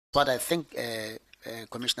What I think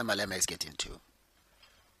Commissioner Malema is getting to.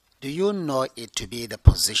 Do you know it to be the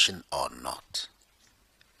position or not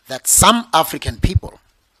that some African people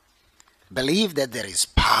believe that there is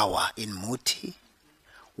power in muthi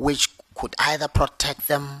which could either protect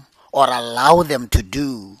them or allow them to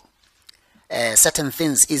do certain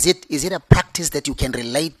things? Is it a practice that you can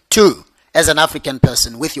relate to as an African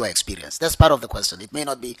person with your experience? That's part of the question. It may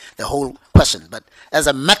not be the whole question, but as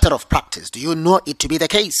a matter of practice, do you know it to be the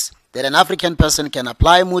case that an African person can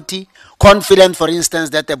apply muthi, confident, for instance,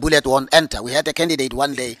 that the bullet won't enter? We had a candidate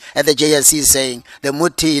one day at the JSC saying the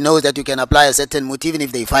muthi knows that you can apply a certain muthi, even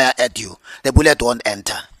if they fire at you, the bullet won't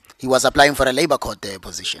enter. He was applying for a labor court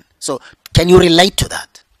position. So can you relate to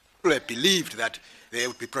that? I believed that they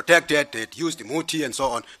would be protected, they'd use the muthi and so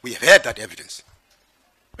on. We have had that evidence.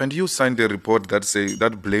 And you signed a report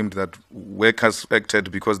that blamed that workers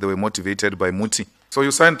acted because they were motivated by muthi. So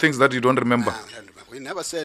you signed things that you don't remember. We never said